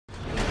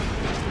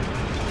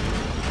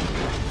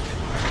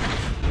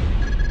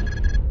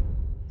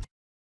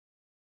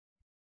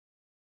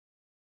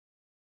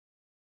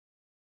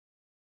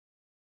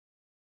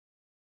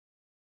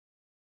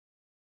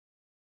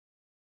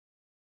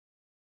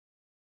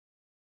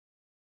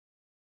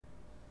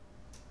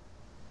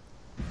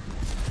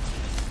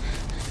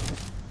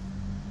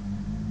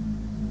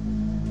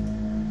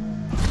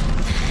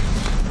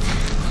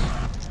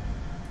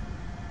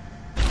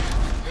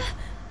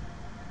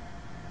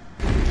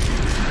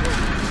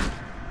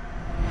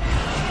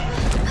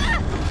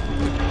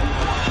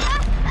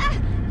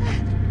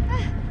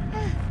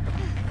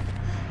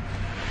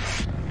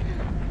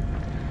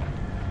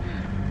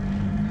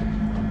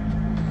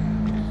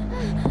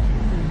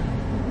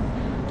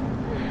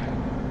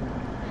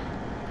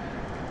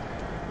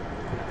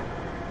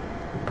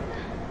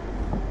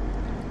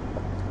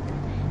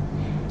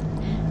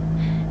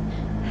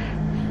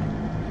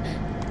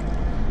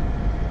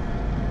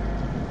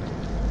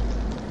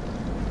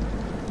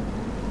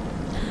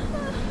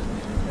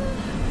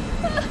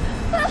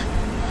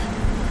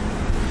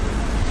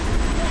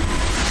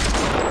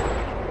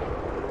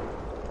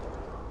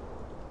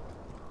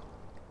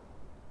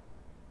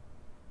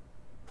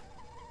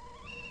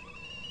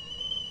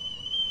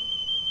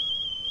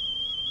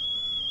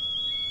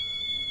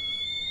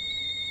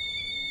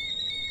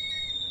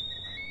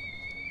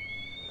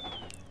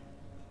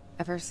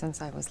Ever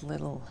since I was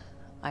little,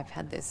 I've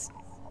had this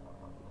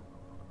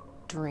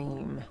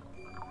dream.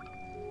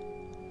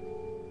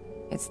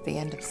 It's the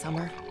end of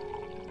summer.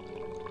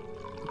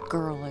 A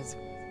girl is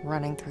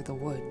running through the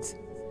woods.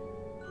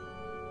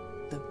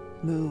 The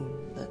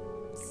moon, the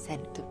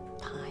scent of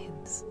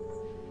pines.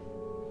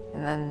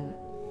 And then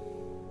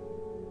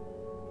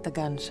the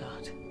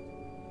gunshot.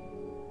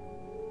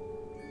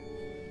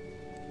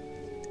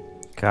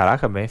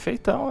 Caraca, bem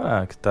feitão,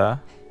 né? Que tá.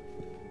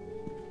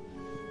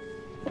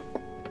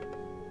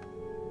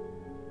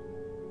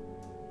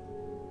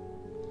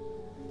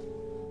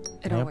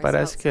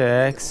 Parece que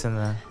é X,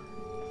 né?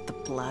 The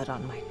blood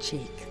on my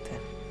cheek, the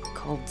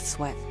cold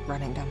sweat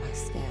running down my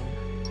skin.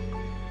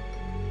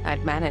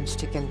 I'd managed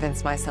to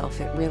convince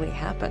myself it really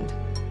happened.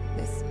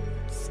 This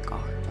scar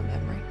of a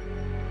memory.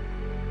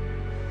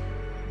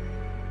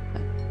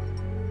 But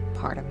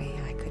part of me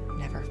I could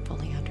never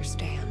fully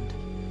understand.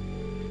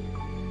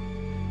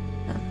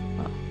 And,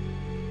 well,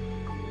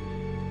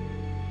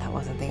 that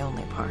wasn't the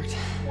only part.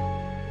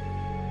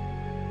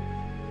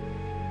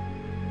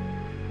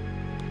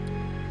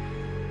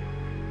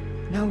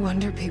 No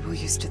wonder people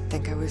used to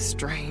think I was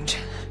strange.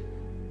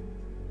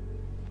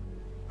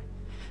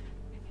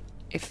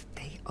 If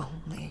they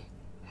only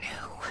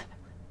knew.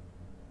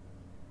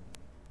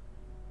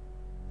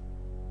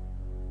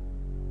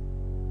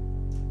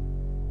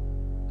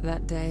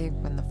 That day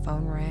when the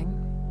phone rang.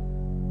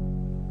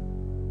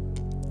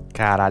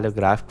 Caralho, o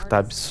gráfico tá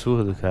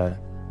absurdo, cara.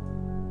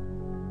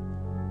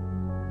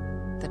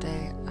 The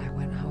day I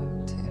went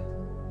home to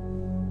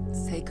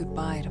say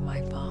goodbye to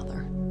my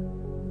father.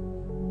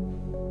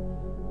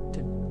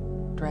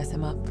 Dress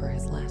him up for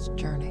his last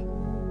journey.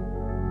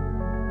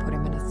 Put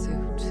him in a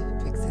suit,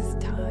 fix his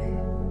tie.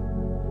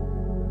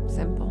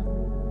 Simple.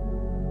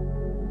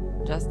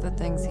 Just the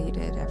things he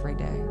did every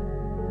day.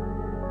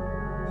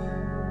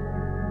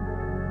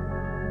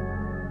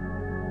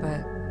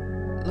 But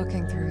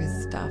looking through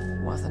his stuff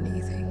wasn't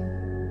easy.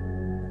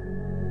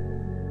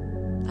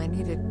 I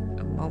needed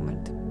a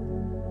moment to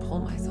pull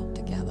myself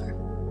together.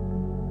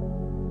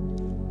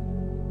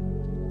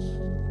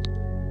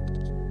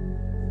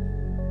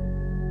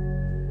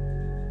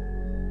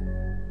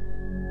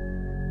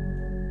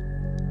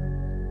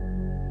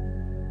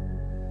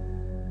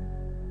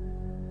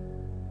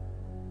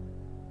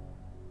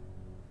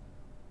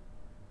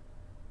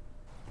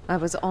 I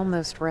was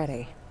almost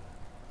ready.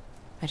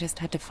 I just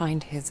had to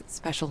find his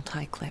special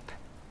tie clip.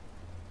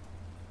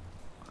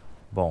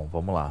 Bom,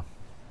 vamos lá.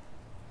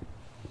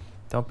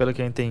 Então, pelo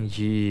que eu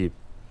entendi,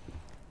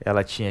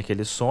 ela tinha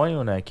aquele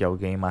sonho, né? Que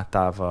alguém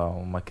matava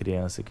uma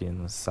criança que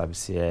não sabe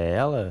se é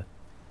ela.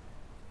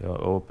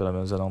 Ou pelo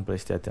menos eu não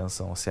prestei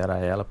atenção se era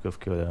ela, porque eu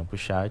fiquei olhando pro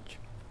chat.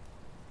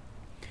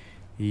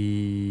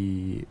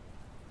 E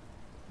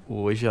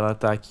hoje ela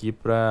tá aqui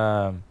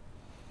pra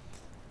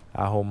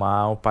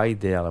arrumar o pai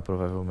dela,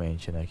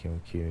 provavelmente, né?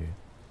 Que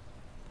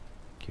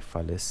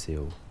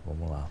faleceu.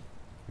 Vamos lá.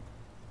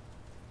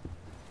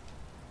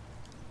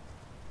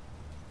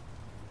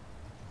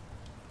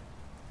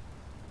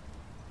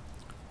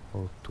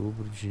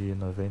 Outubro de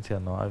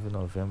 99,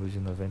 novembro de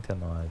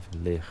 99.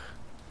 Ler.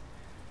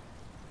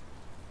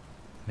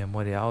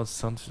 Memorial dos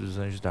Santos dos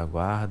Anjos da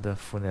Guarda,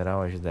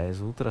 funeral às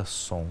 10,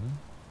 ultrassom.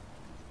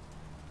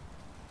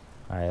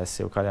 Ah,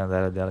 esse é o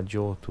calendário dela de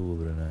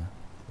outubro, né?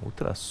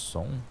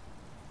 Ultrassom.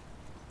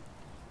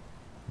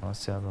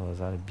 Nossa Senhora do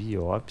Rosário,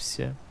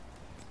 biópsia.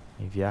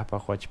 Enviar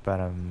pacote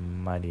para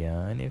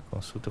Marianne.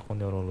 Consulta com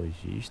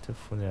neurologista.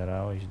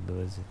 Funeral às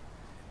 12.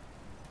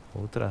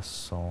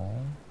 Ultrassom.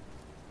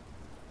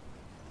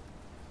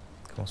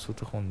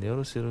 Consulta com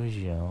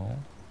neurocirurgião.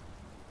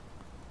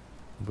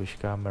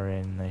 Buscar a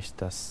Marianne na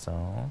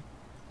estação.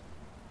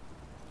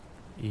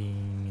 E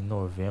em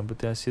novembro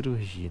tem a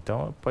cirurgia.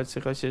 Então pode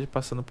ser que ela esteja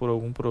passando por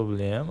algum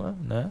problema,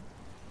 né?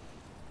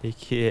 E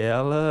que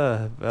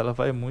ela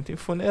vai muito em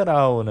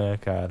funeral, né,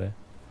 cara?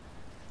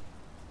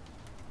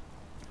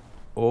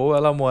 Ou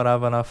ela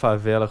morava na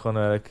favela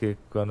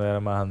quando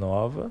era mais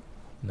nova,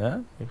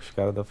 né? E os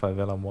caras da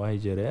favela morrem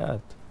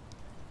direto.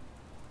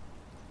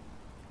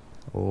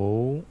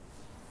 Ou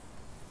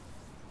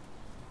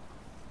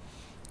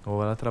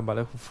ela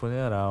trabalha com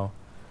funeral.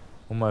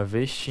 Uma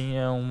vez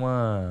tinha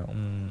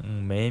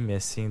um meme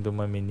assim de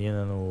uma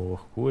menina no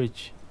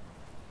Orkut.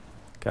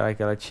 Cara,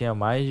 que ela tinha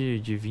mais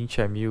de 20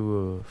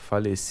 amigos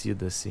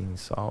falecidos, assim.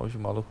 Só os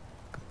malucos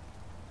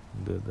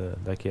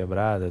da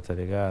quebrada, tá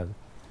ligado?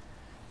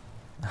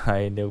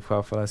 Aí o nego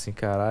ficava falando assim: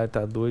 caralho,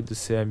 tá doido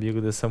ser amigo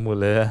dessa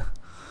mulher.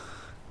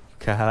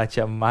 Cara,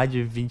 tinha mais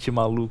de 20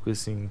 malucos,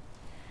 assim.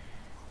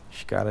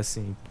 Os caras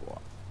assim, pô.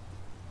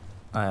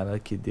 Ah, ela,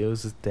 que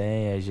Deus o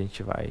tenha,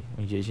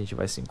 um dia a gente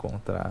vai se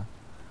encontrar.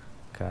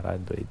 Caralho,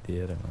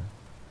 doideira, mano.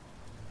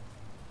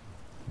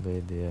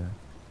 Doideira.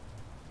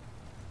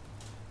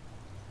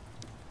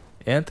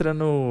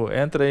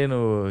 Entra aí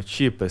no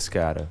Tipas,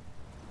 cara.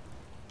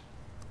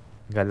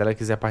 Galera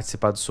quiser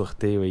participar do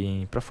sorteio aí,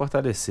 hein? Pra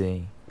fortalecer,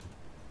 hein?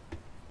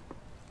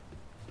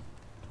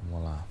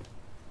 Vamos lá.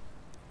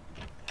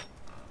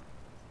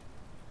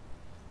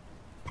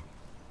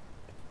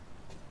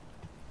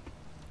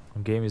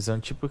 Um gamezão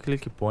tipo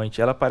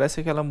Clickpoint. Ela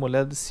parece aquela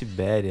mulher do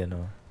Sibéria,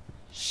 não?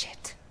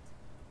 Shit.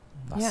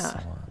 Nossa,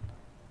 Yeah. mano.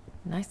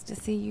 Nice to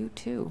see you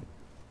too.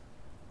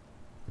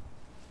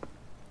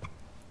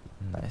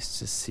 Nice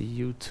to see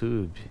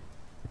YouTube.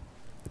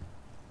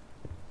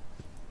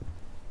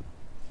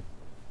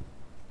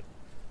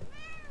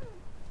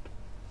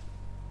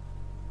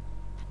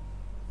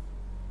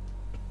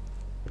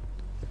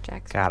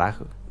 Jack's.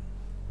 Caraca.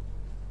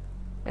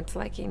 It's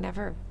like he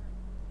never.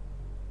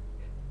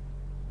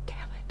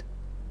 Damn it.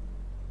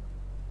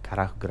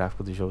 Caraca, o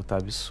gráfico do jogo tá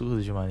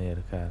absurdo de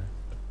maneira, cara.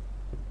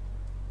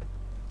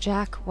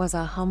 Jack was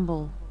a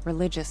humble,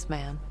 religious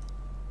man.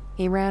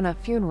 He ran a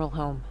funeral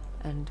home,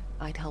 and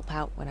I'd help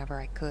out whenever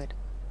I could.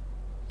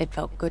 It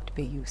felt good to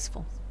be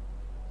useful.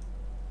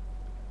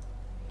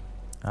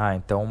 Ah,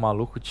 então o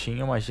maluco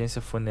tinha uma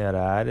agência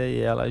funerária e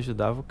ela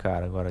ajudava o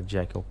cara. Agora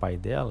Jack é o pai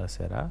dela,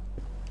 será?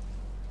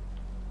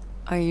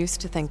 I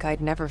used to think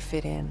I'd never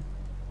fit in.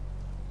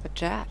 But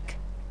Jack,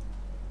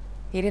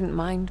 he didn't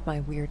mind my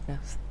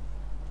weirdness.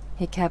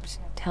 He kept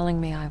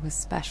telling me I was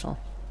special.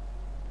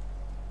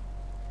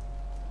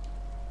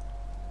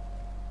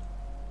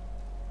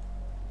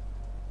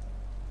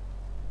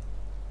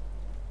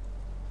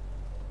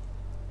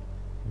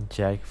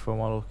 Jack foi o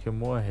maluco que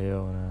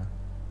morreu, né?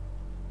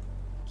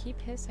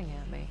 Keep hissing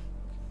at me.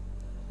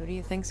 Who do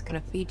you think's gonna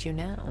feed you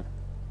now?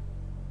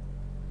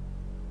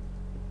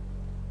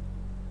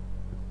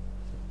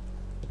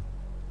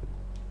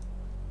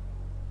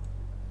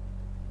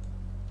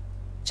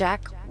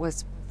 Jack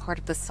was part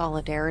of the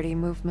Solidarity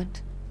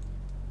movement.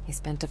 He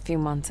spent a few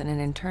months in an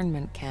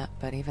internment camp,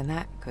 but even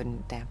that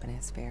couldn't dampen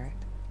his spirit.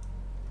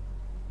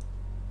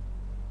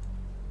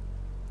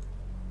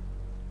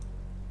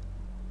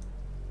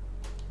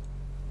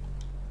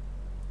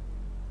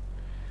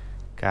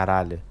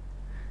 Caralho.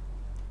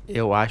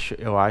 Eu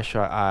acho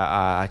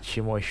a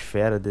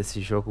atmosfera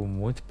desse jogo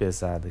muito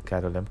pesada,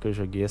 cara. Eu lembro que eu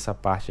joguei essa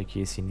parte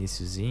aqui, esse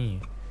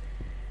iniciozinho.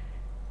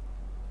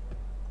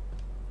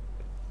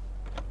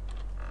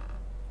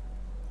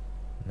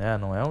 Né?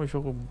 Não é um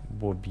jogo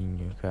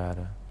bobinho,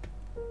 cara.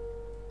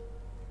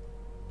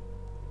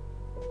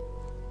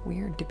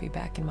 Weird to be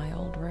back in my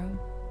old room.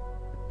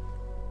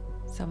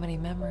 So many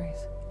memories.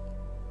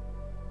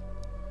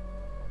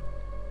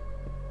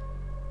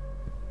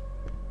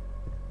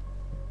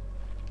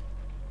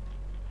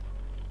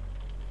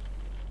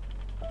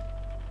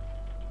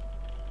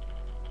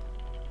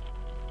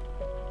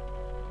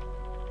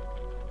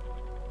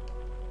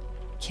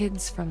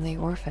 Kids from the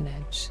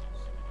orphanage.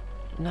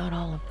 Not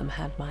all of them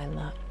had my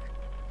luck.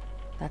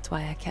 That's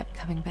why I kept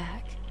coming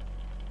back.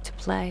 To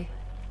play.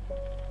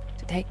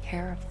 To take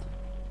care of them.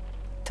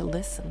 To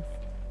listen.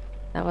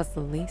 That was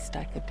the least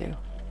I could do.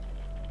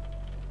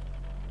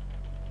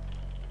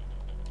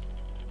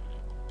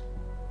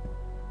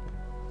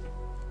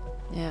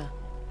 Yeah.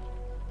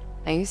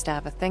 I used to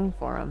have a thing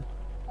for them.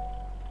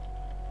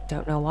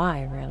 Don't know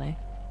why, really.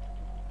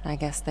 I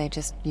guess they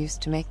just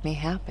used to make me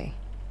happy.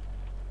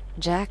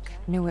 Jack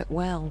knew it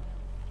well.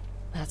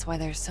 That's why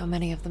there's so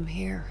many of them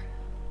here.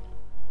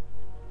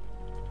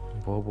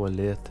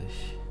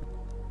 Borboletas.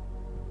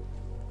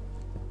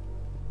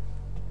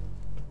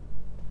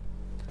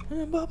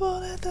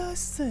 Borboletas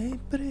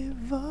sempre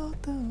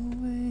voltam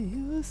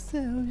e o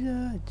seu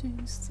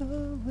jardim sou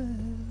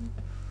eu.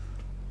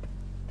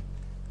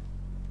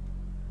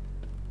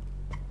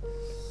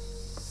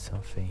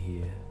 Something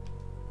here.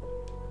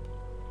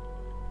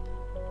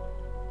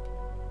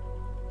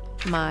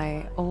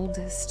 My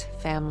oldest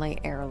family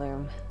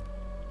heirloom.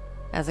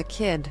 As a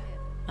kid,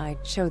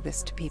 I'd show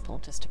this to people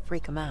just to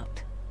freak them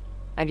out.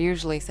 I'd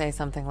usually say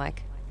something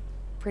like,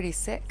 "Pretty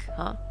sick,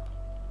 huh?"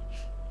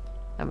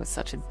 I was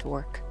such a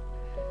dork.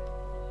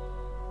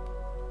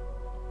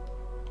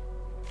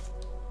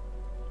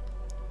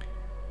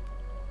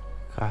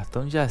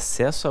 Cartão de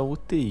acesso à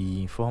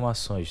UTI.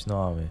 Informações.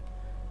 Nome: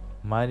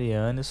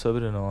 Marianne.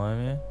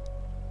 Sobrenome: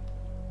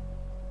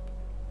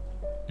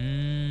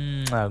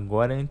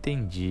 agora eu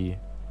entendi.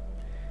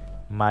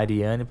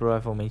 Marianne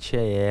provavelmente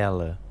é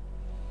ela.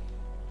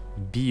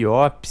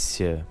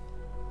 Biópsia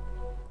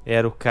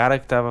era o cara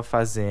que tava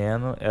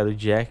fazendo, era o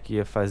Jack que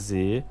ia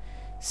fazer.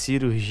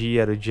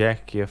 Cirurgia era o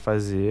Jack que ia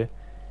fazer.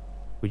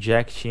 O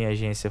Jack tinha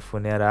agência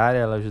funerária,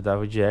 ela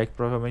ajudava o Jack.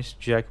 Provavelmente o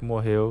Jack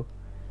morreu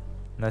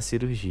na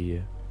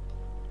cirurgia.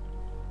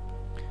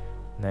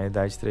 Na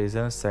idade de 3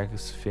 anos,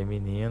 sexo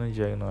feminino,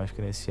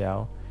 diagnóstico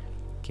inicial: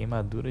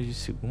 queimaduras de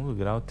 2º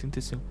grau,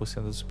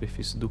 35% da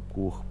superfície do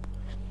corpo,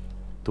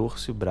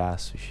 torso e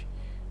braços,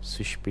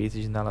 suspeita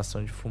de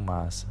inalação de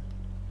fumaça.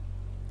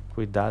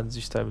 Cuidados de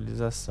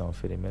estabilização: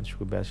 ferimentos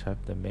cobertos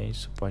rapidamente,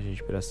 suporte de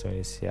respiração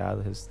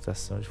iniciado,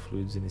 ressuscitação de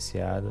fluidos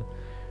iniciada,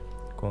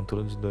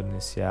 controle de dor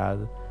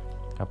iniciado.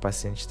 A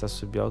paciente está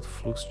sob alto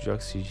fluxo de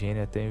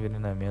oxigênio até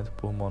envenenamento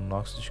por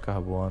monóxido de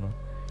carbono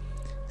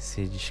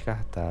ser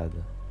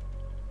descartada.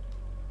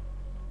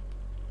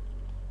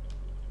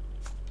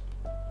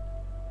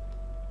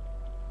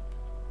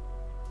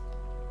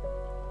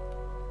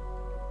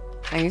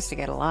 I used to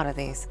get a lot of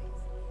these.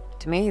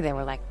 To me, they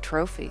were like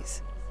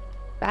trophies.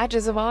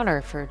 Badges of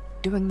honor for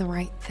doing the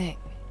right thing.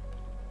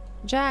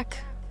 Jack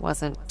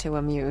wasn't too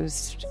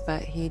amused,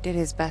 but he did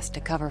his best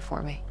to cover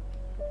for me.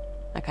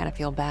 I kind of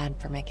feel bad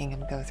for making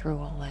him go through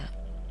all that.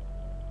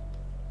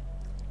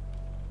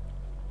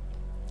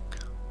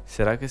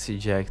 Será que esse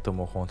Jack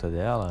tomou conta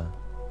dela?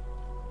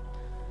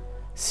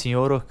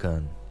 Senhor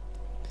Okan,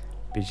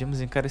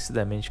 pedimos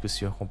encarecidamente que o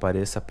senhor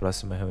compareça à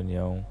próxima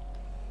reunião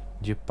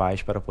de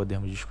paz para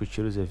podermos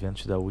discutir os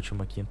eventos da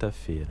última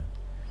quinta-feira.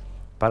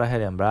 Para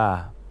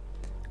relembrar,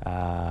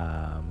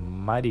 a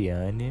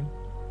Marianne,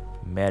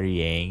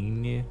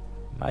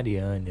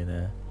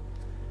 né?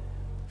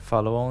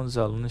 Falou a um dos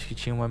alunos que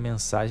tinha uma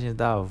mensagem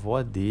da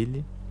avó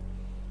dele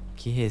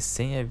que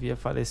recém havia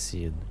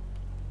falecido.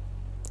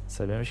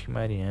 Sabemos que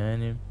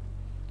Marianne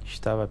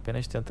estava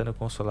apenas tentando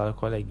consolar a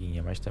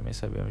coleguinha, mas também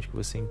sabemos que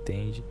você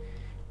entende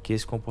que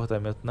esse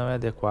comportamento não é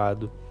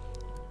adequado,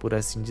 por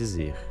assim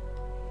dizer.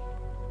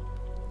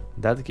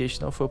 Dado que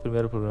este não foi o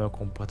primeiro problema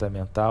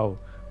comportamental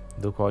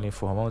do qual lhe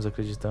informamos,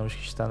 acreditamos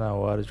que está na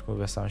hora de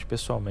conversarmos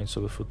pessoalmente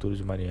sobre o futuro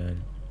de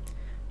Marianne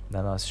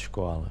na nossa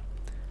escola.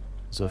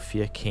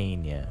 Sofia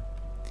Kenya,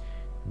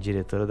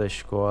 diretora da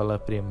escola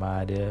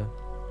primária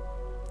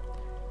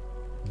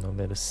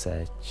número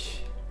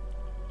 7.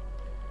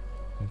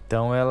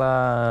 Então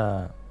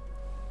ela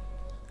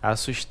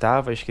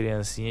assustava as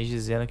criancinhas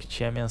dizendo que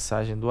tinha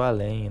mensagem do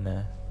além,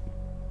 né?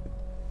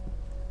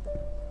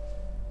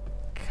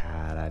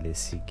 Caralho,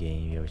 esse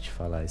game, eu vou te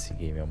falar, esse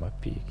game é uma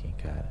pica, hein,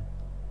 cara.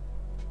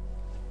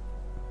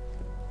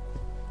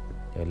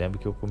 Eu lembro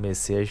que eu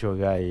comecei a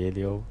jogar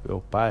ele,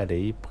 eu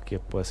parei, porque,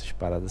 pô, essas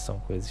paradas são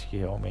coisas que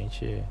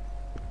realmente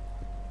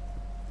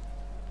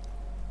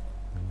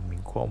me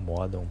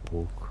incomodam um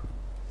pouco.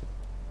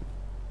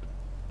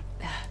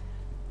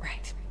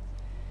 Right.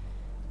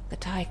 The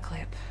tie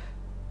clip.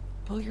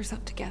 Pull yours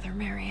up together,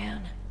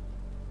 Marianne.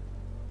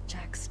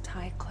 Jack's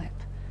tie clip.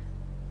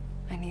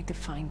 I need to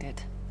find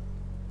it.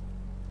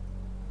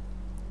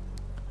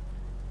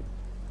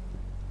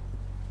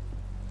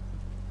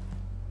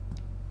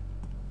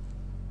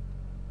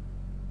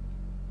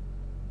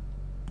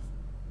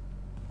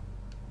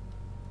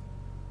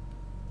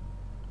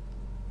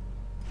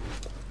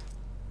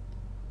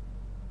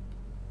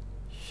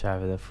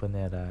 Chave da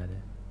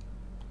funerária.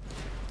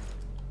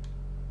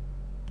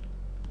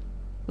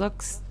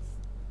 Looks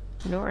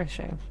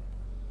nourishing.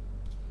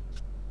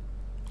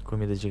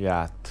 Comida de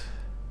gato.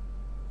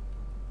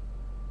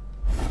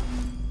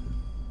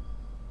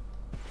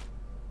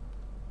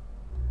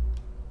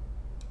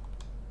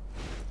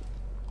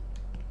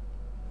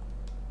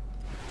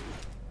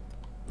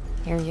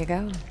 Here you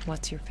go.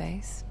 What's your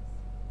face?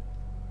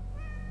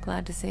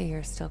 Glad to see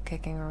you're still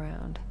kicking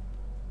around.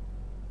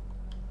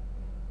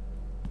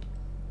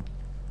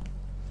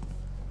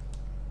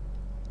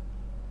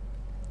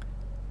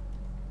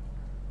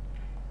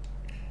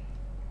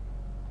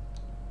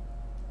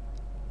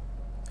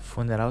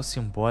 Funeral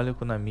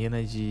simbólico na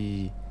mina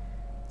de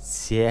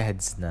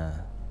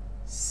Sierza.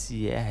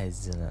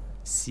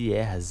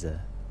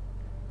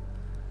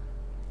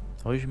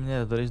 Os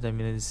mineradores da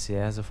mina de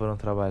Sierza foram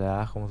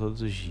trabalhar como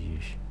todos os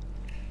dias.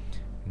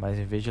 Mas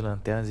em vez de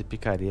lanternas e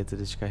picaretas,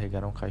 eles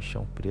carregaram um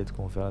caixão preto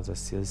com velas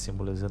acesas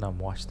simbolizando a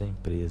morte da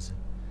empresa.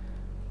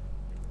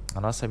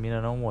 A nossa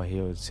mina não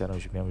morreu, disseram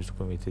os membros do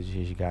comitê de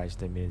resgate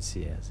da mina de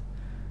Sierza.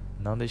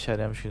 Não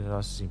deixaremos que os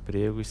nossos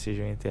empregos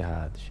sejam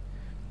enterrados.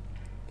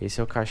 Esse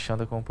é o caixão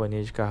da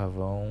companhia de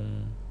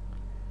carvão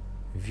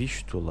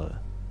Vístula.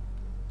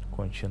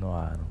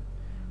 Continuaram.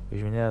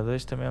 Os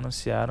mineradores também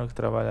anunciaram que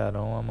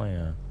trabalharão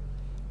amanhã.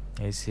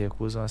 Eles se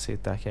recusam a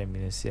aceitar que a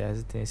mina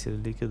Ciesa tenha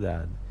sido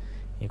liquidada.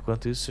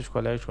 Enquanto isso, seus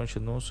colegas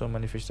continuam sua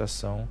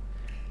manifestação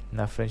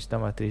na frente da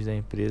matriz da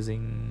empresa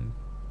em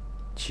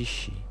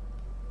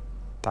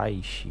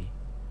Taishi,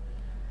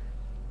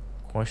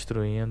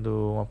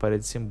 construindo uma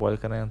parede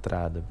simbólica na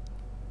entrada.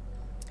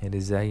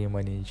 Eles erguem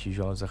uma linha de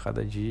tijolos a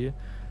cada dia.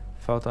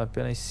 Faltam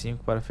apenas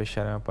 5 para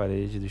fecharem a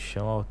parede do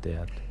chão ao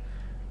teto.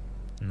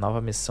 Nova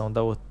missão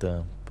da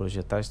OTAN: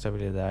 projetar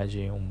estabilidade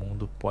em um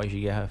mundo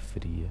pós-Guerra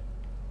Fria.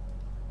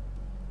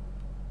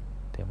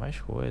 Tem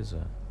mais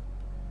coisa.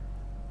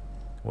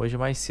 Hoje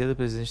mais cedo, o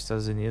presidente dos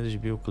Estados Unidos,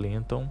 Bill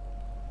Clinton,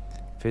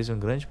 fez um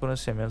grande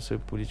pronunciamento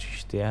sobre política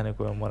externa em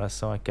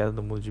comemoração à queda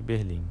do Muro de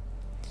Berlim.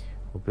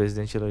 O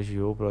presidente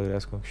elogiou o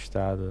progresso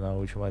conquistado na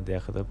última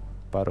década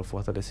para o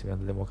fortalecimento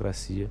da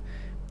democracia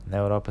na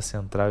Europa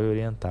Central e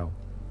Oriental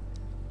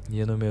e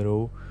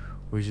enumerou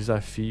os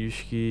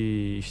desafios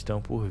que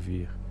estão por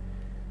vir.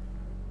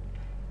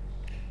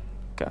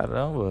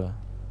 Caramba,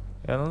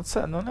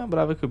 eu não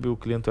lembrava que o Bill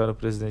Clinton era o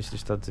presidente dos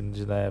Estados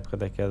Unidos na época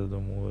da queda do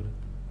muro.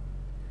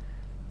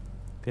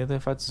 Clinton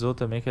enfatizou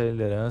também que a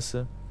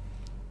liderança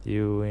e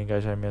o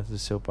engajamento do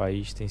seu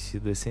país têm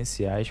sido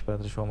essenciais para a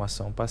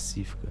transformação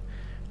pacífica,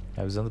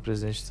 avisando o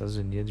presidente dos Estados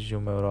Unidos de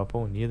uma Europa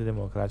unida,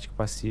 democrática e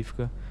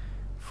pacífica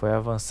foi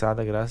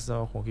avançada graças a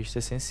uma conquista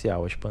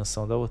essencial, a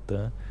expansão da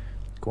OTAN,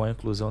 com a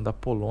inclusão da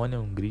Polônia,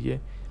 Hungria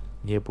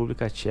e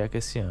República Tcheca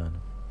esse ano.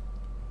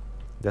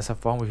 Dessa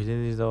forma, os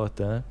líderes da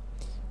OTAN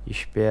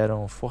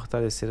esperam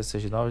fortalecer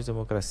essas novas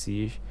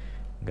democracias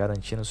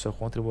garantindo sua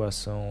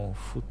contribuição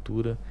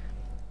futura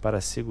para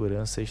a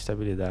segurança e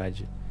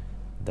estabilidade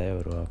da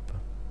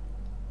Europa.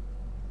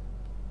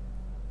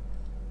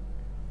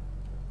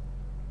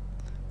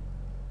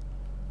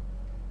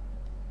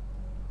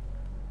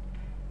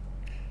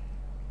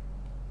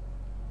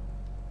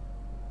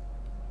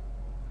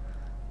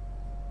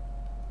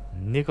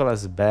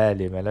 Nicolas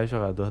Bailey, melhor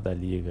jogador da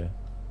liga.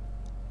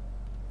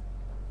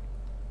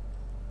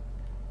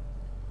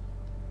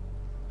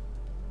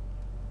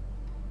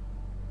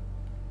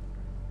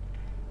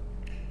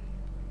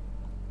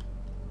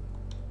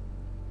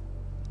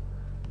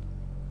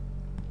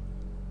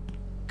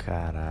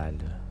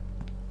 Caralho.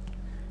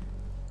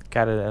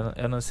 Cara,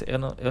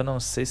 eu não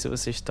sei se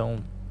vocês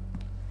estão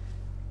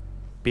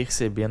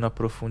percebendo a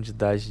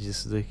profundidade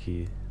disso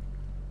daqui.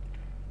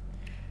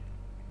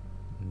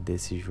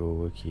 Desse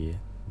jogo aqui,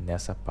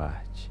 nessa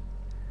parte.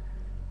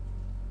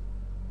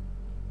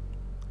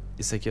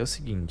 Isso aqui é o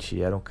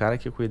seguinte, era um cara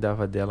que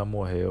cuidava dela,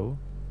 morreu.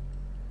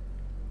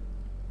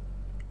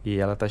 E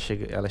ela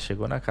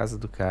chegou na casa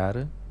do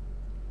cara.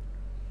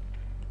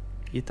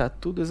 E tá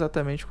tudo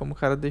exatamente como o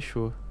cara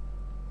deixou.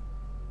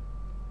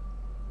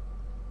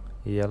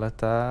 E ela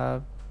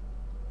tá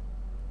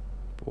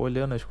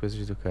olhando as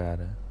coisas do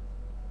cara.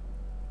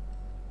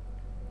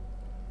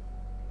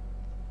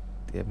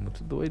 É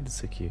muito doido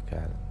isso aqui,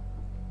 cara.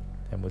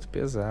 É muito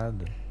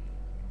pesado.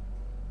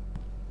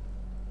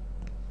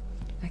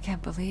 I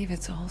can't believe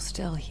it's all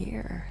still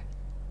here.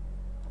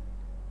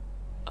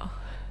 Oh,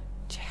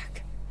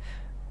 Jack.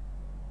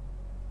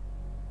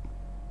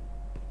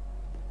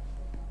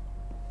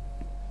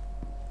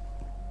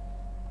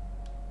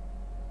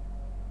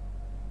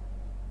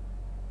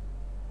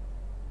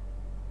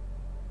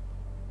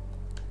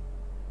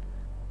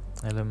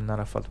 Eliminar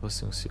a foto por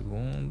 5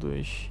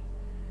 segundos.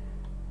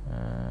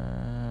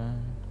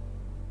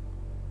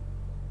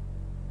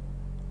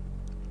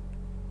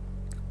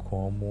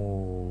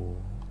 Como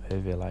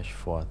revelar as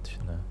fotos,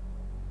 né?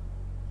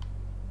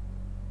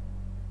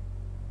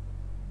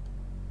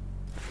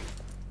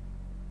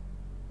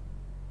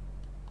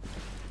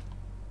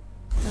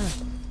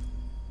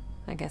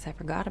 I guess I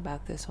forgot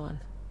about this one.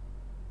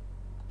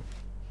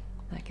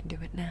 I can do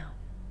it now.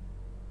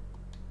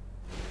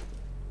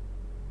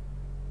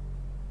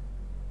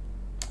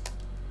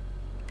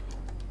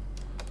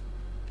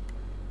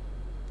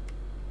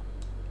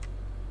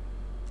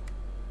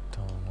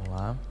 Então vamos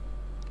lá.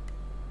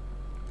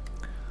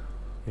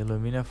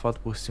 Ilumine a foto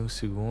por 5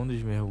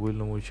 segundos, mergulhe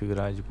no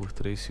multigrade por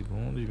 3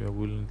 segundos,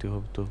 mergulhe no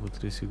interruptor por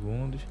 3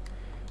 segundos,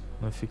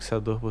 no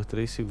fixador por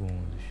 3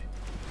 segundos.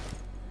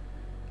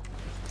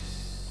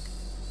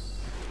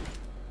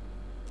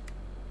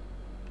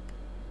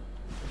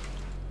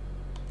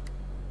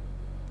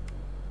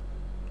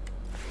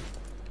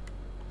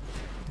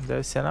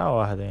 Deve ser na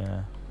ordem,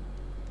 né?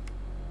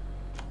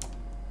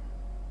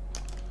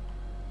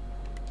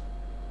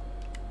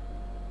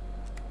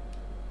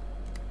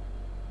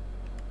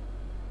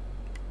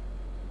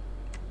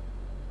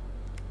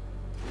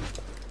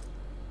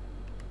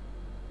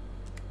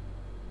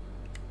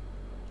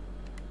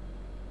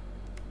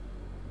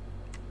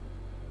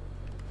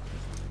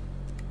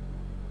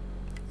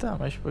 Tá,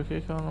 mas por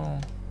que eu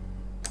não...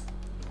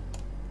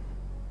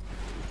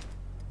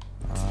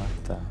 Ah,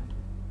 tá.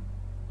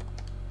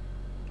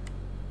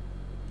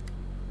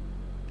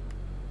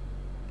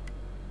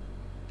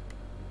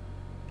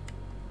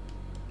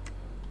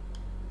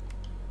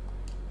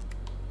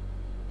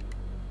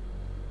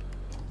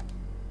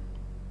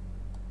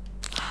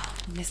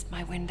 Missed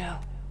my window.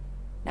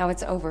 Now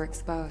it's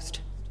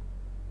overexposed.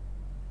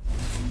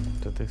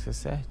 Então tem que ser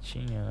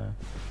certinho, né?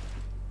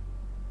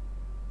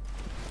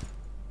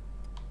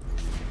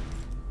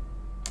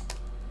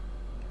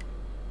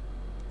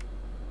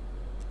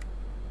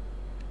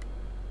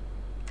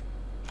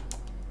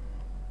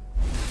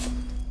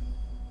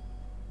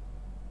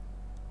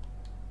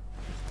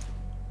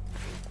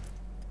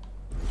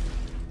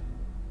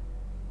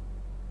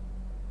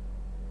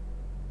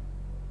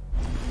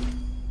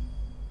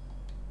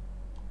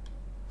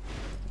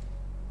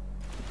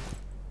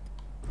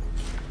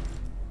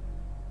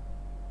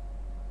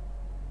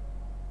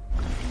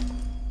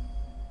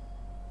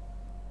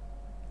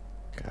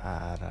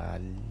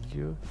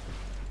 Caralho.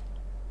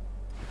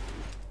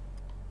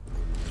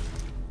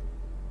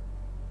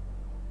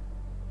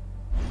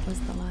 Was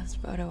the last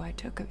photo I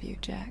took of you,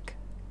 Jack.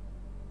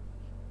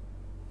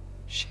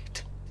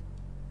 Shit.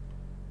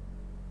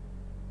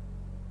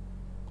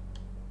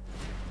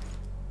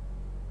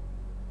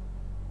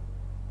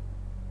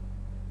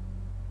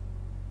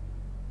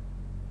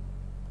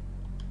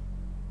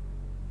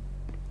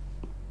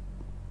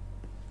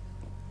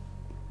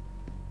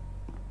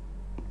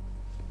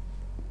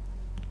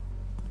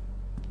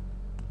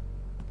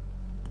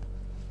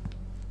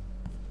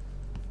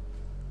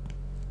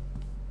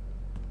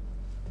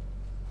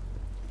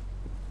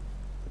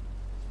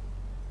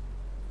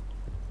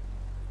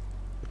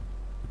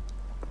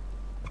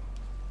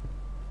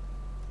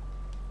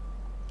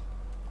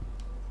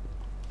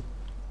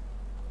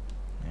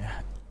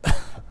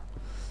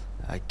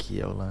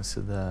 Aqui é o lance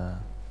da...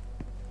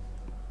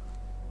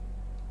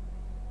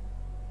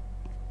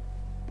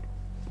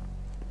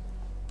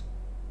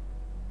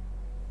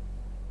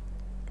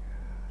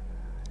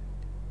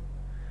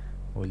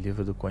 O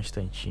livro do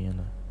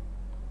Constantino.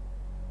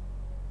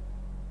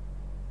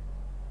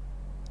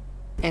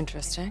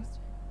 Interesting.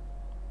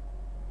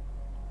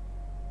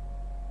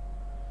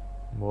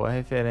 Boa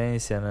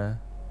referência, né?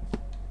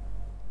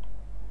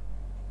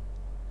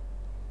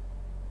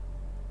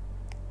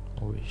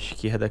 O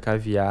Esquerda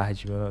Caviar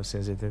de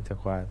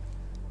 1984.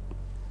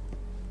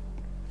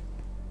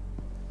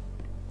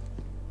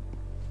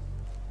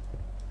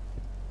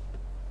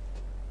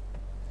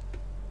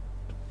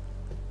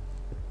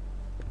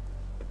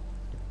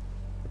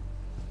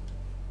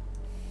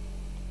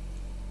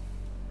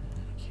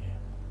 Aqui.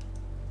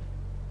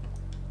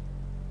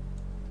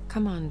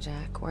 Come on,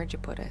 Jack. Where'd you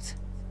put it?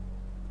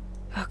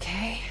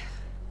 Okay.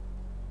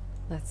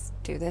 Let's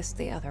do this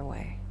the other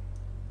way.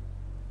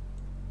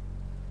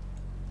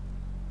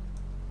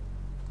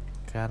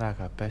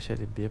 Caraca, aperte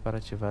LB para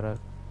ativar a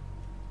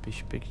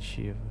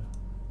perspectiva.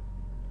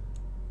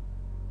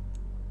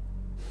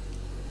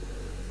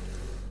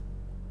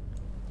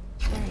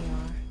 There you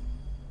are.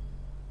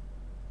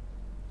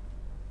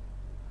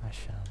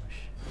 Achamos.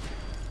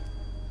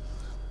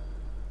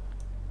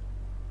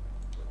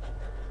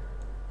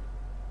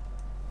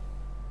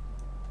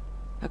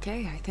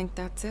 Okay, I think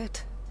that's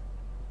it.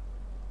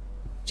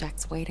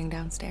 Jack's waiting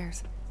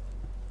downstairs.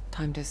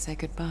 Time to say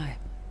goodbye.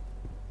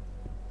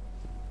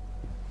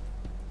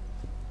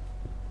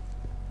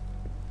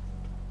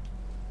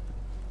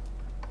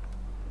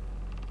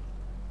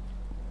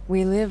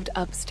 We lived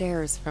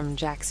upstairs from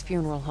Jack's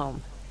funeral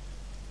home.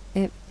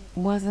 It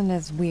wasn't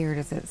as weird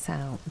as it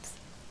sounds.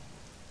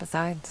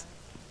 Besides,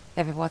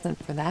 if it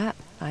wasn't for that,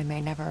 I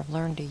may never have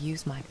learned to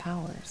use my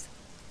powers.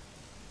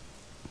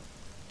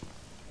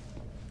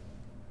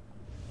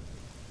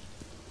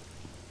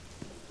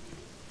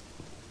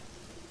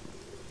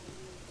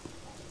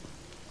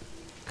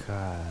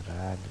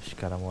 Caralho, os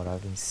caras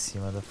moravam em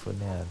cima da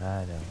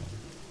funerária,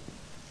 mano.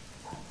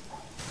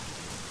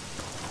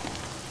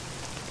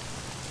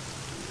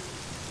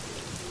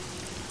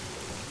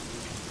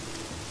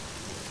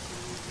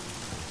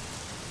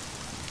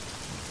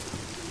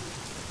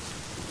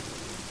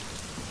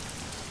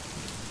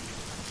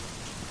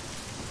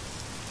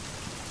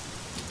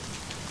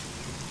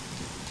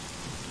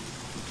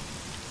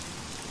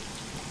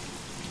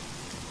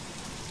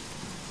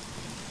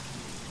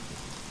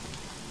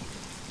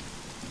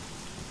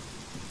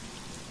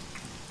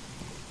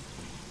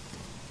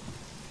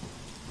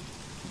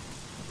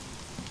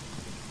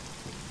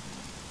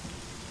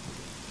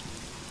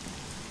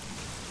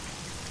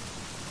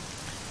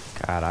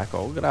 Caraca,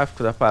 olha o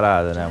gráfico da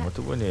parada, né?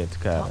 Muito bonito,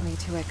 cara. Taught me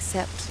to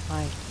accept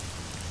my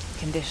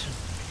condition.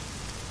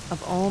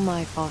 Of all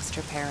my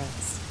foster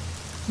parents,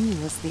 he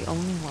was the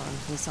only one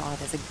who saw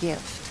it as a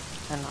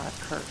gift and not a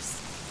curse.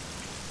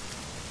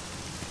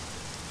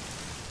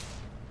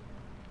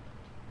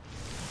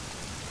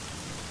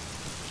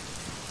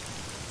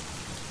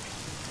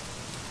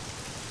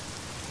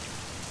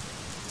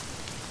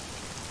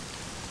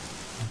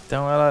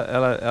 Então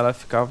ela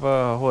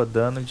ficava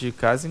rodando de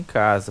casa em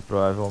casa,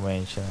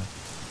 provavelmente, né?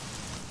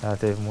 Ela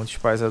teve muitos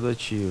pais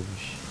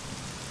adotivos.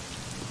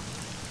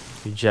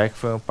 E o Jack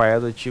foi o pai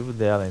adotivo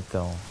dela,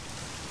 então.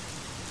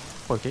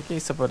 Pô, o que é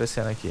isso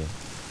aparecendo aqui?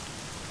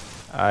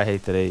 Ah, Rei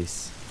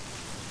 3.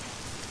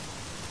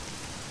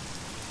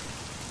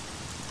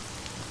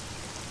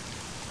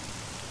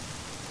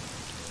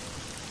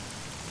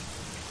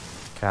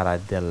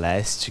 Caralho, The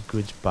Last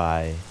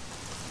Goodbye.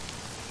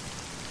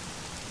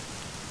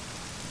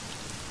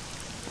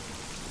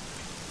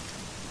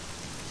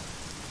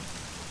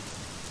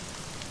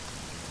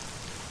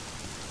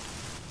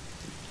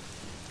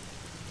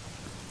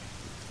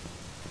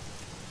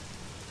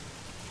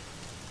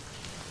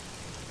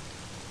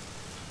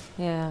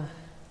 Yeah.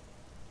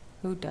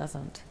 Who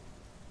doesn't?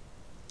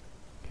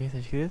 O que tá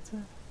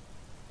escrito?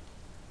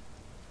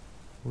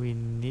 We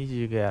need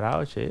to get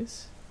out, é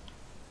isso?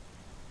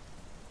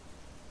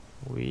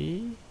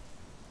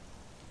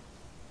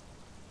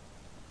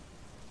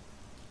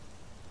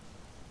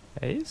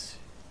 É isso?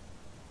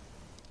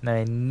 Não,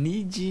 é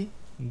need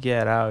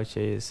get out,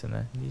 é isso,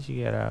 né? Need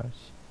get out.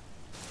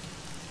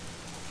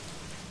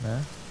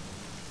 Né?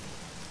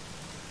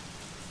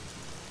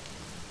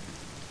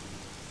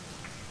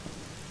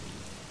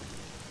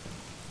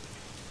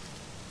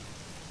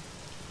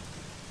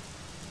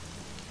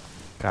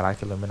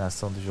 Caraca, a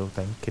iluminação do jogo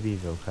tá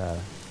incrível, cara.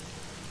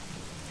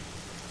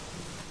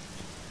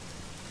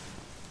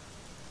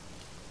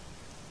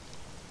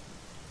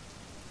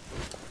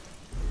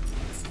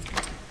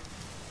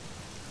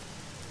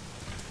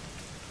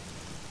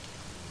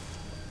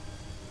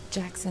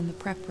 Jack's in the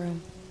prep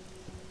room.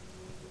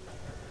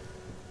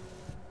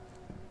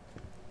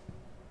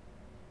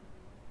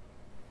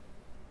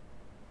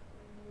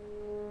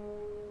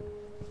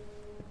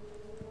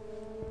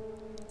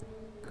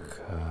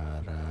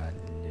 Caralho.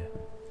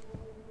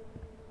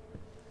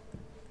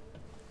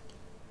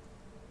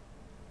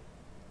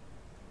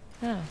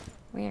 Oh,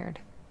 weird.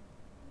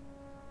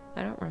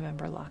 I don't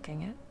remember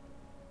locking it.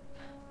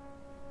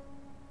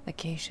 The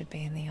key should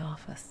be in the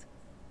office.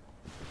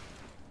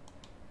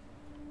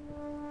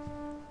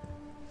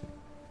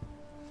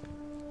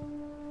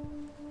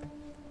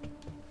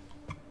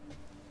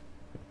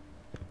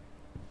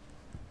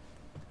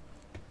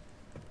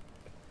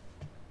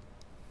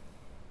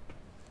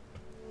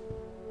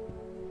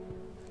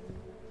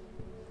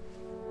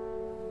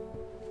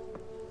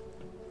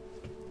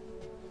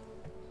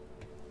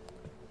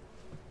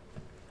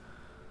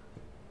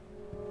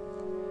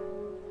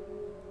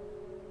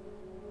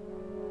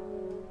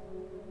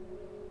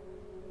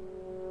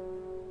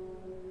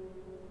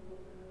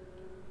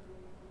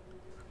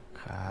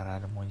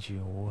 de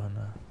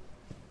urna.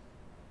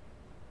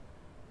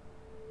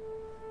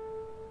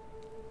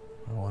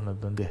 A urna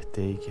do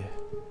Undertaker.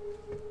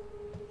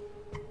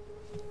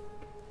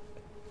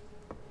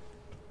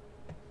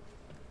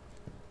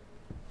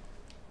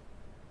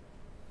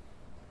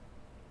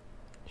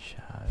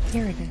 Chave.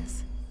 Here it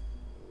is.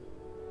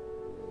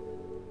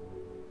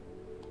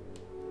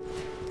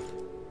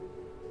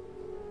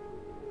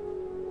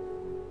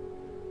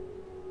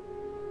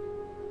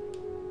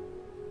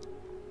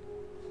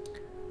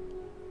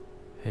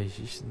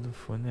 Registro do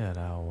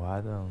funeral,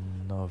 Adam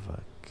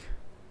Novak.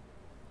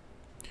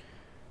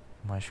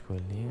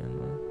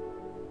 Masculino.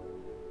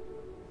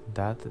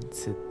 Data de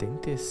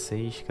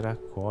 76,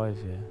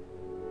 Cracóvia.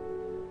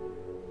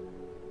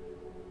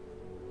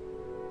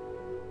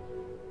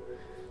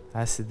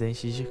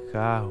 Acidente de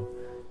carro.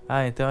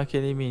 Ah, então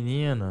aquele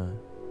menino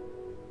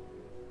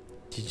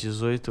de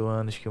 18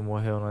 anos que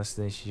morreu no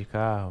acidente de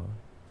carro.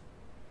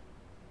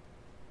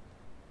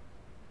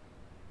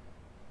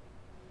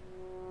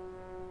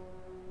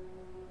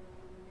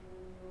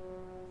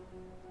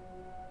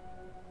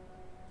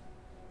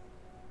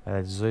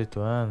 Era 18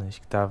 anos,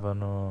 que tava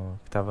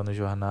no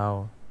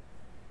jornal.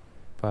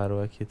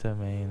 Parou aqui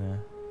também, né?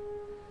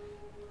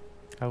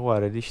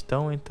 Agora, eles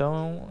estão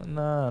então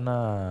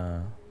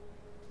na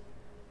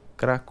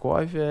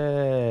Cracóvia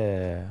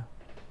é...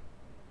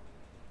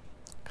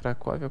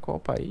 Cracóvia qual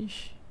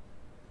país?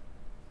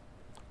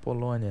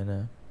 Polônia,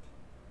 né?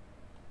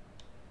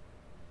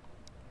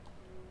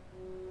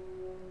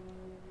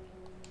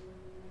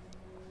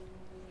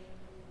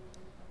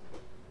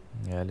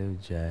 Ela e o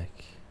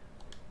Jack.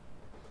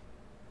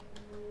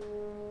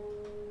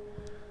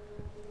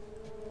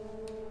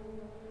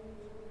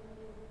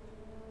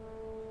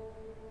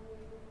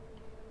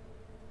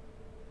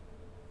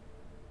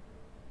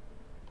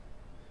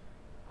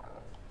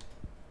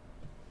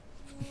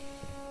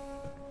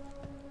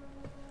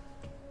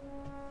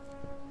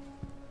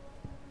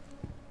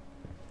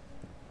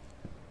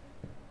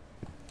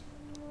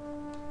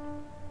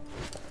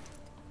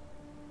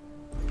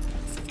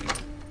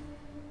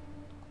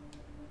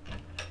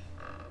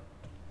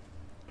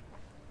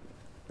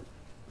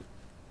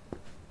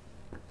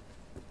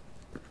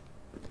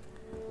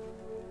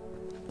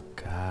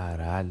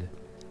 Caralho.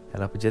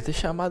 Ela podia ter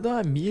chamado uma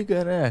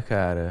amiga, né,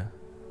 cara?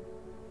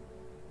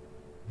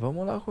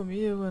 Vamos lá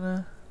comigo,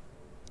 né?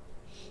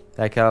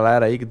 É aquela lá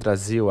era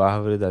Yggdrasil, a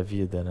árvore da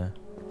vida, né?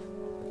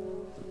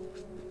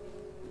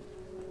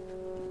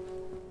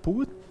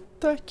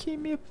 Puta que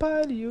me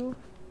pariu.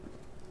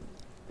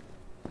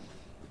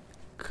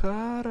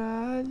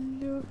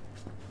 Caralho.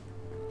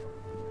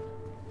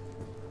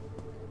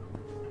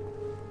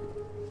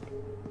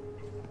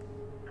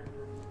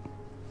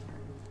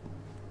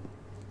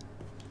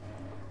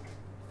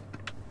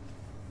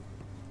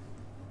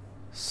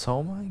 Só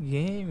uma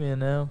game,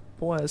 né?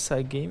 Pô, essa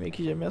game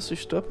aqui já me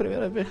assustou a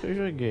primeira vez que eu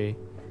joguei.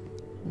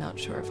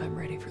 Not sure if I'm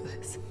ready for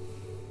this.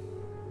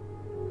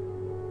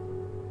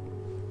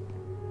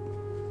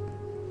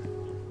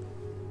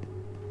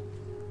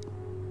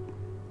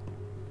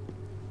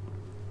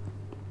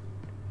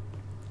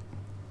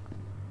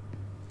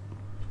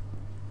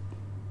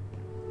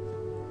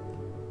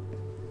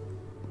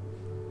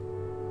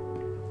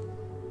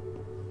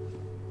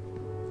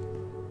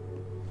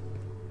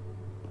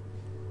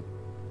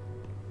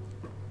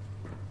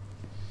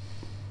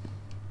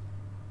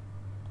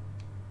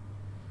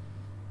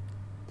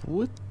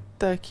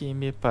 Puta que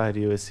me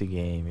pariu esse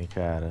game,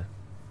 cara.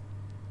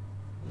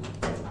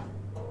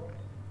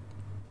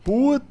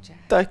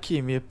 Puta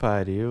que me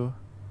pariu.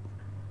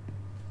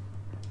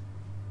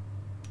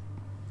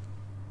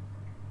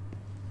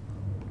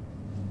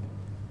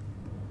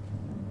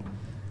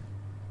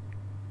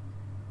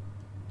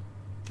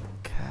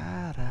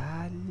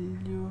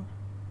 Caralho.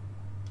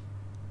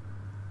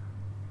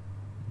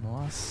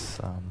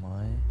 Nossa,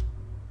 mãe.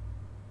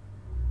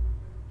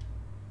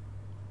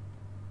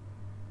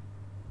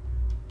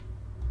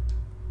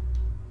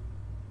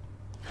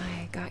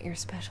 I got your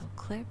special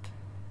clip.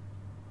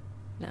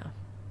 Now,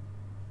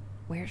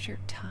 where's your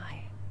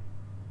tie?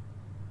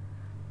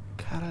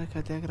 Caralho,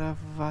 cadê a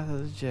gravata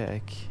do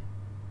Jack?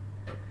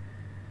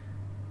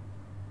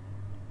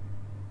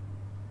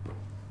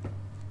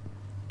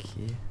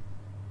 Aqui.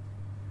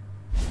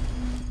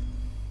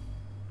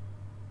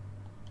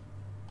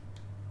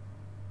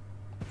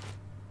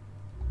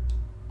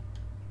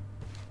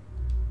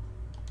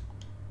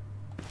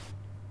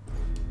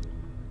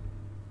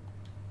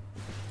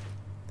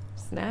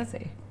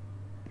 Snazzy.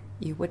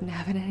 You wouldn't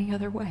have it any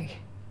other way.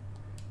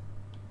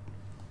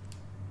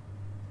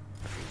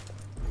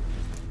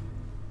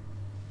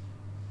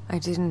 I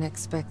didn't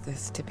expect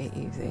this to be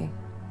easy.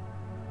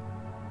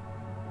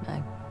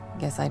 I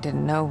guess I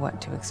didn't know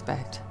what to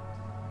expect.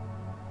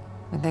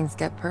 When things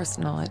get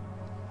personal, it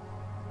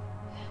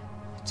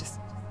just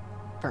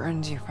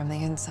burns you from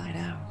the inside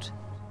out.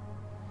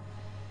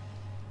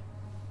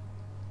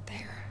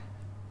 There.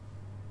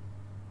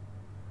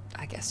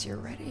 I guess you're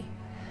ready.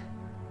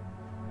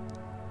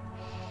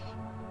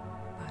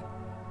 But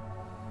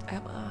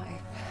am I?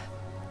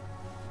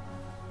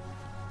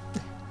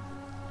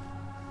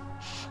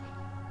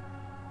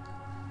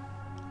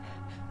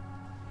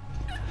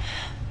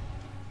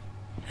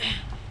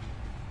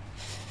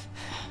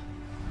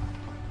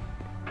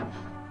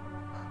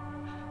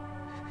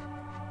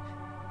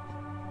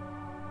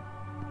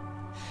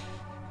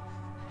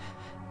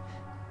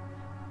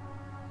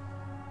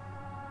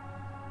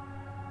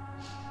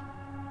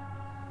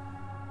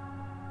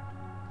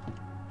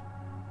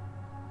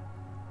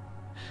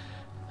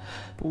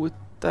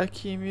 Puta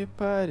que me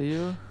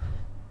pariu.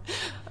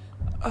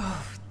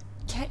 Oh,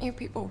 can't you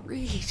people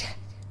read?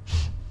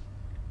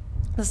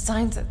 The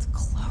sign says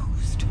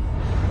closed.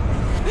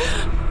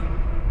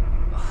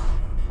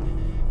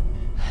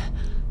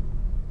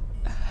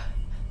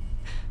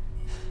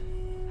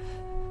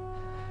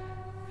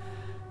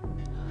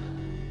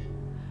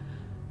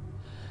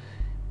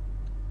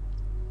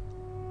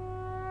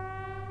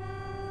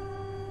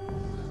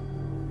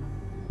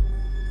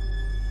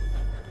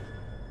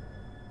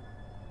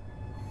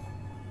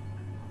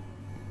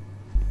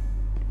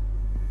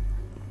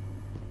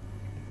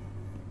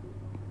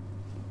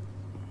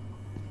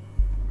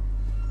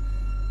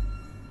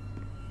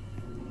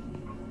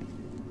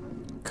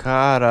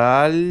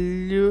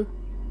 Caralho.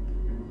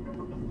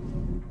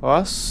 Ó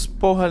as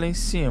porra lá em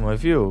cima,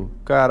 viu?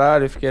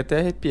 Caralho, eu fiquei até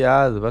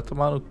arrepiado. Vai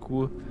tomar no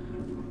cu.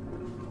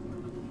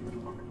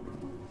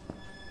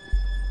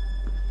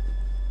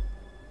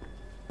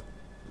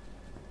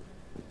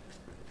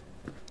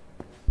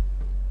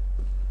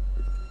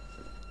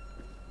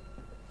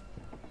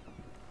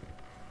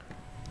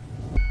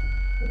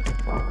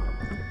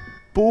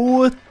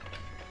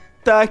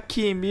 Puta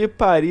que me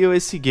pariu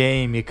esse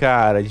game,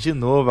 cara. De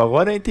novo,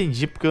 agora eu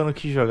entendi porque eu não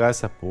quis jogar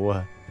essa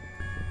porra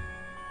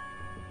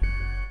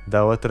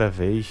da outra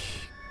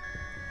vez.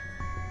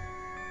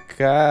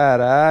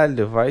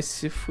 Caralho, vai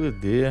se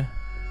fuder.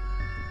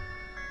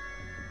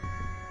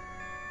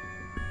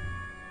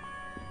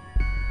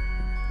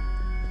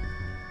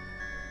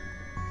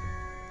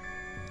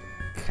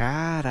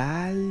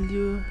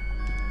 Caralho.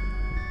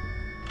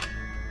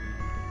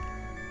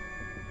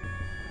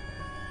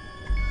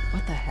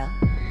 What the hell?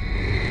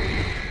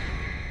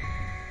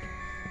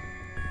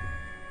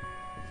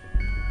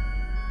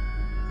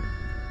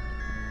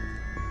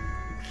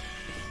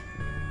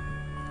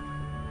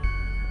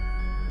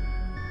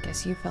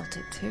 Guess you felt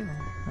it too,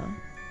 huh?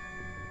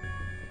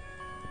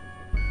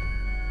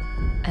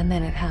 And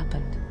then it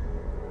happened,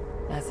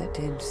 as it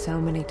did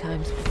so many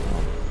times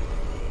before.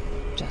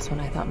 Just when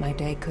I thought my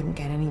day couldn't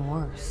get any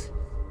worse.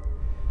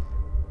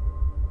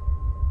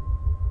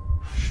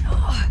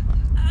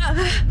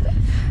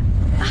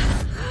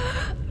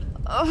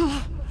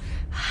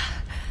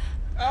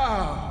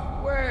 Oh,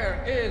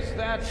 where is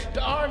that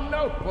darn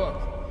notebook?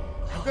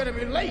 I'm gonna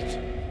be late.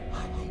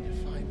 I need to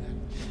find that.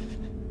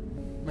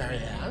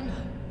 Marianne?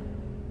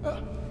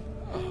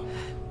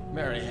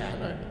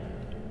 Marianne,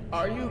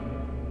 are you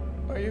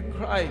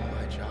crying,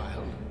 my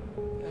child?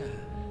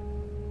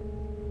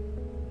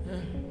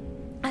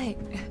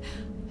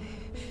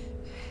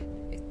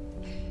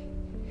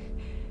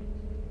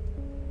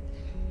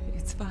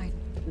 It's fine,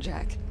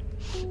 Jack.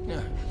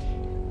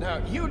 Now,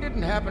 you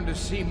didn't happen to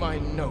see my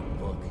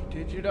notebook,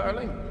 did you,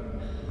 darling?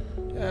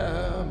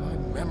 My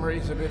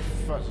memory's a bit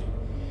fuzzy.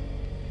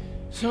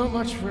 So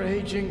much for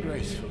aging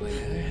gracefully,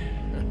 eh?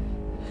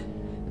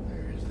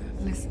 Where is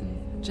that?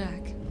 Listen,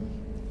 Jack.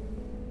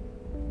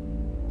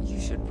 You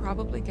should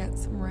probably get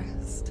some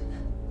rest.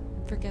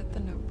 Forget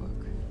the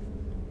notebook.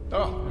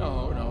 Oh,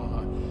 no.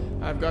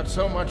 I've got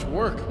so much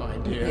work, my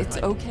dear. It's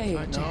okay,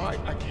 I know, Jack.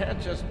 I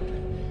can't just...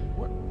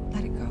 What?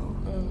 Let it go.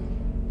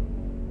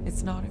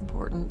 It's not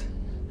important.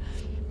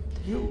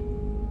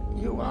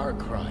 You are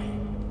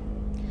crying.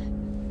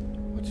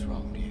 What's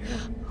wrong, dear?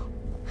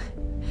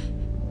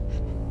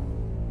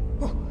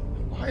 Oh,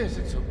 why is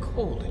it so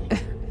cold in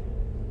here?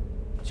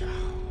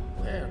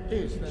 Where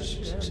is that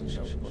damn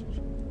notebook?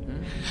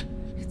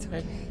 It's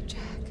okay,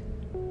 Jack.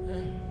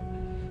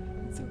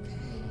 It's okay.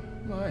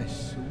 My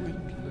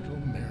sweet little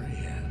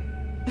Marianne.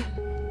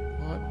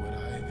 What would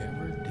I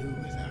ever do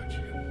without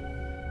you?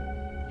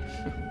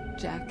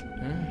 Jack.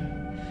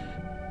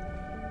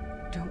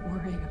 Don't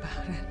worry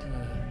about it.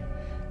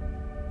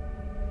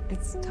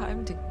 It's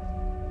time to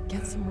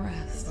get some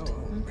rest. Oh,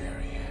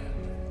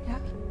 Marianne. Yeah?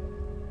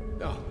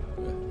 Oh,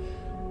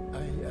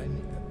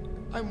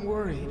 I'm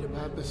worried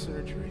about the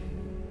surgery.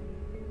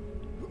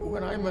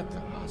 When I'm at the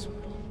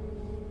hospital,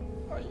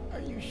 are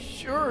you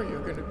sure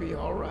you're going to be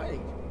all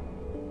right?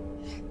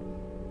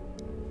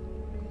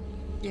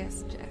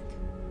 Yes, Jack.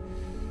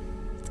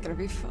 It's gonna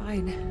be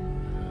fine.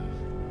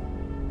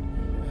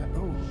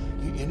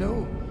 You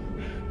know,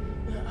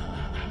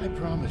 I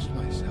promised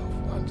myself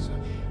once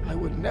I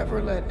would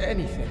never let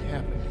anything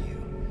happen to you.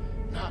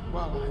 Not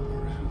while I'm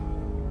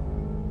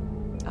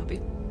around. I'll be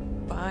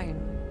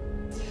fine.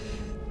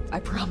 I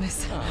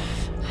promise.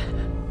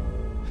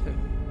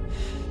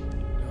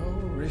 No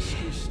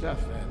risky stuff,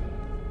 then.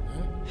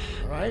 Huh?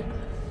 All right?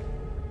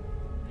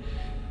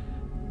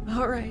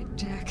 All right,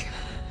 Jack.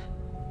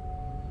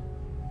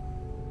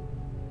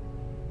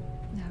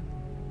 Now,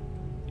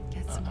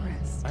 get some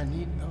rest. I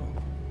need...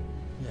 Oh,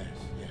 yes.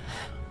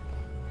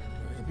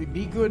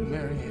 Be good,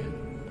 Marianne.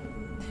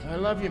 I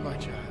love you, my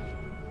child.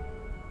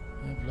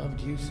 I've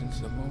loved you since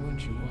the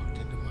moment you walked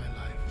into my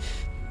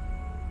life.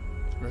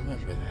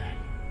 Remember that.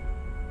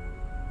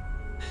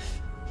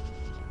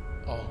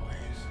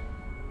 Always.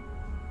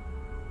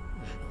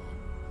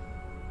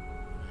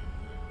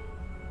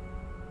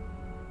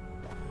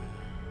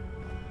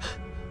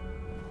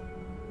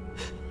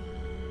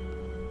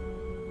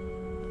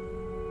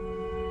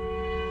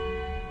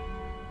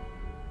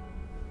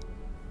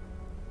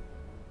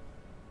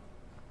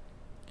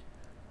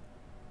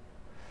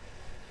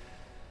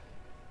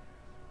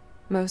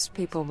 Most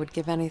people would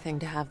give anything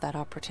to have that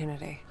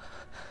opportunity.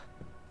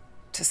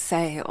 To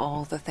say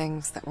all the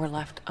things that were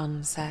left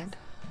unsaid.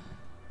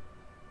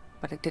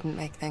 But it didn't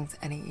make things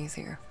any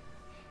easier.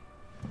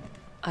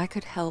 I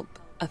could help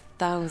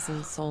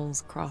 1,000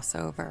 souls cross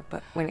over,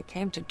 but when it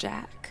came to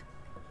Jack,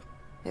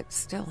 it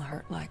still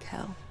hurt like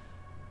hell.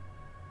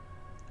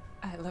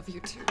 I love you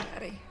too,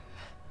 Daddy.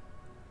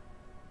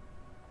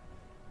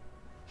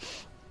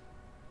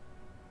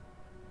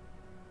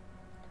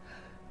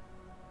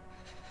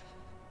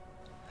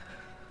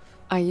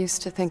 I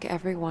used to think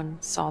everyone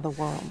saw the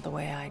world the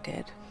way I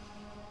did.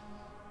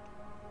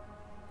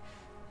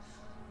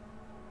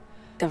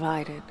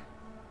 Divided.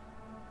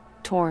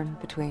 Torn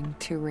between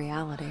two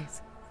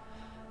realities.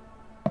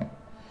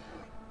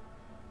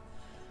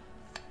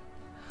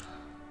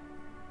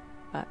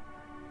 But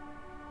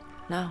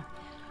no.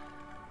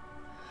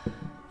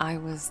 I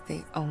was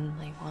the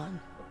only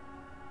one.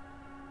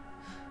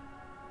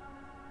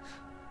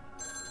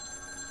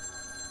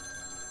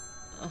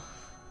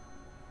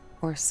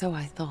 Or so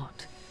I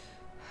thought.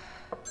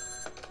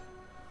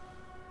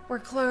 We're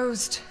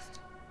closed.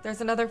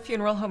 There's another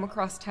funeral home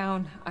across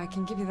town. I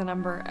can give you the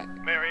number.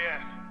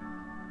 Marianne.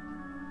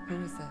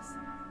 Who is this?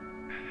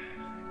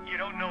 You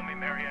don't know me,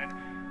 Marianne.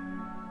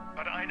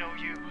 But I know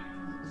you.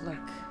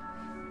 Look.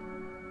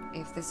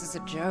 If this is a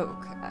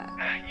joke...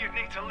 You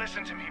need to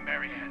listen to me,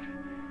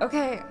 Marianne.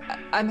 Okay,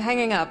 I'm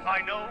hanging up.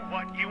 I know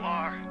what you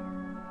are.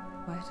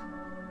 What?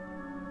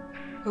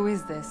 Who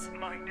is this?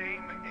 My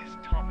name is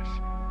Thomas.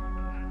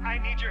 I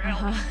need your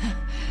help.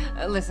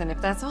 Listen, if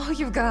that's all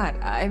you've got,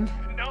 I'm...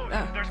 No,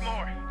 there's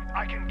more.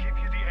 I can give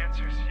you the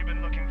answers you've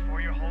been looking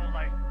for your whole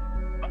life.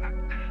 But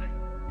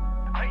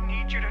I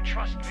need you to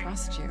trust me.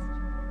 Trust you?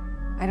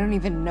 I don't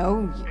even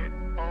know you. It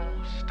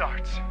all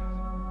starts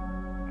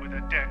with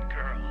a dead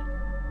girl.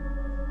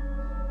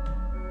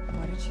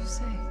 What did you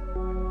say?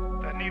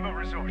 The Neva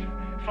Resort.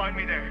 Find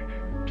me there.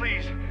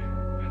 Please.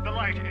 The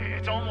light,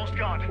 it's almost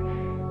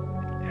gone.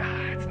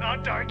 It's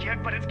not dark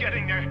yet, but it's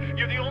getting there.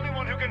 You're the only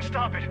one who can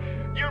stop it.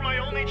 You're my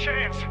only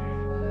chance.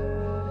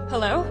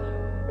 Hello?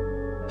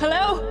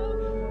 Hello?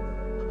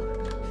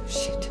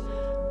 Shit.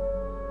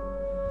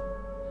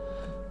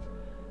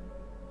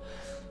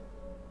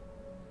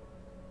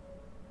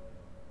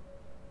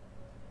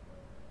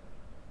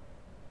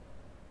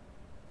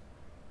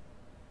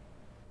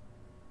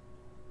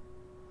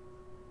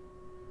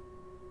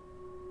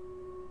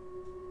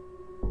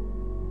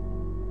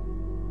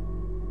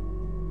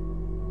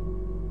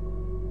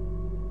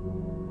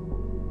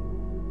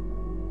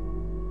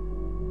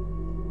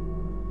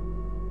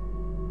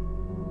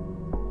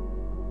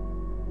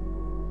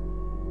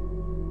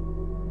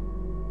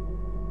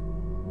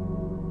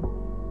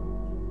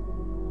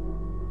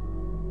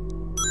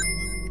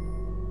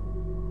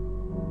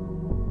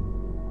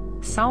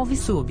 Salve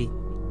sub.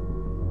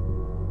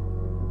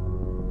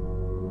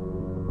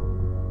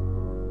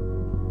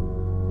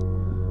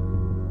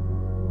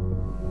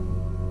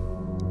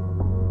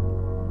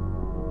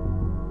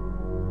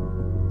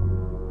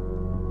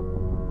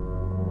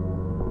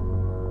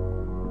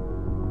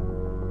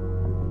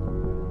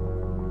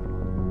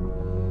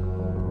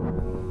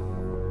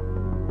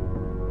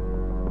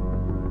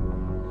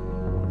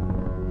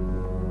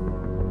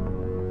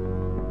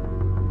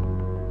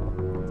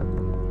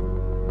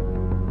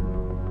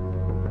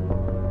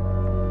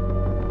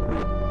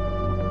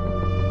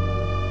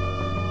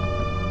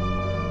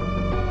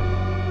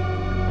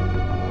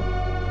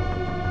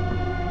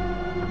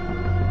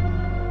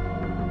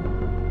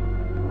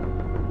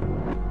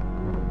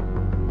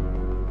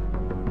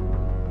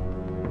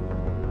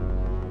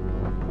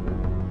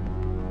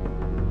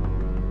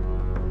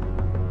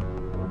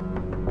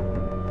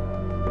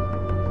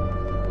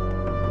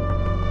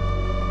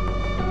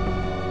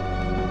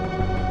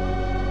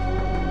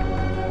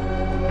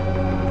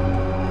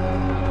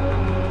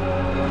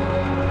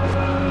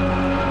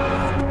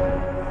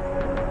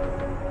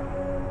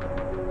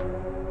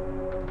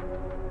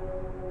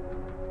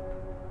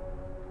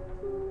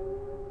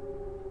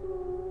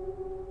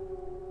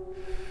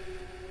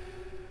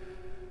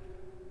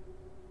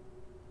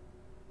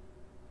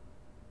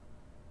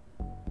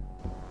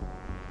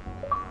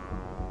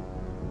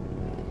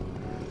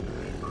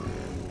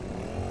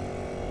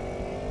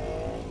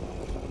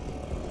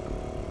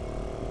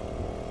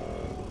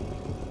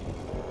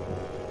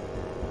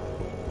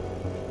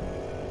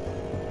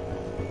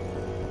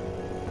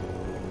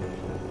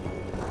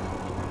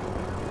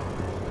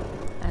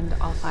 And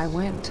off I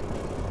went,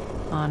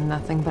 on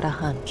nothing but a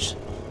hunch.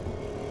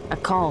 A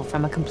call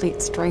from a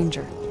complete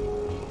stranger.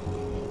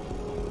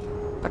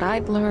 But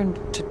I'd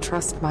learned to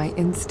trust my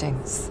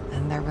instincts,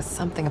 and there was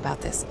something about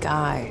this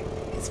guy,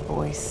 his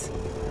voice.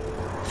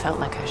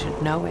 Felt like I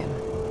should know him.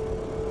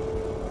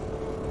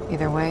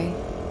 Either way,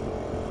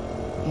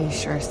 he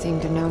sure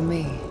seemed to know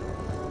me.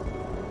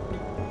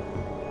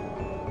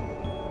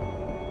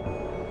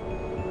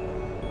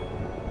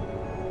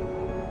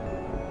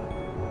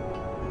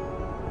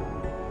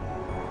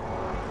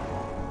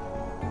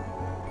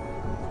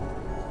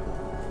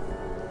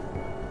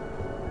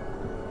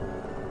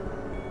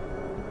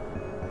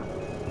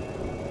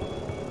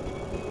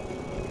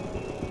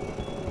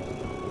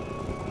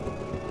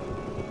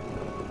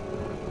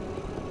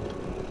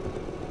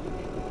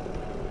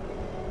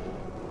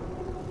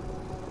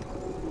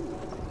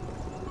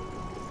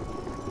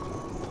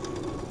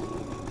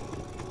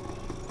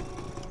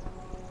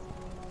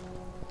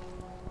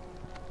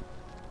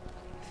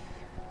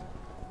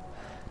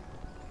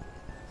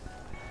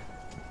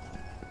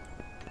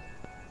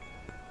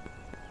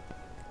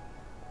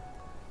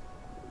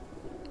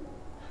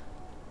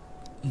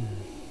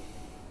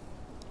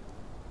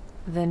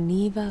 The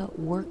Neva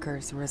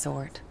Workers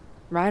Resort.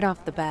 Right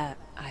off the bat,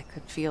 I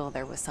could feel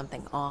there was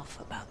something off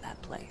about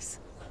that place.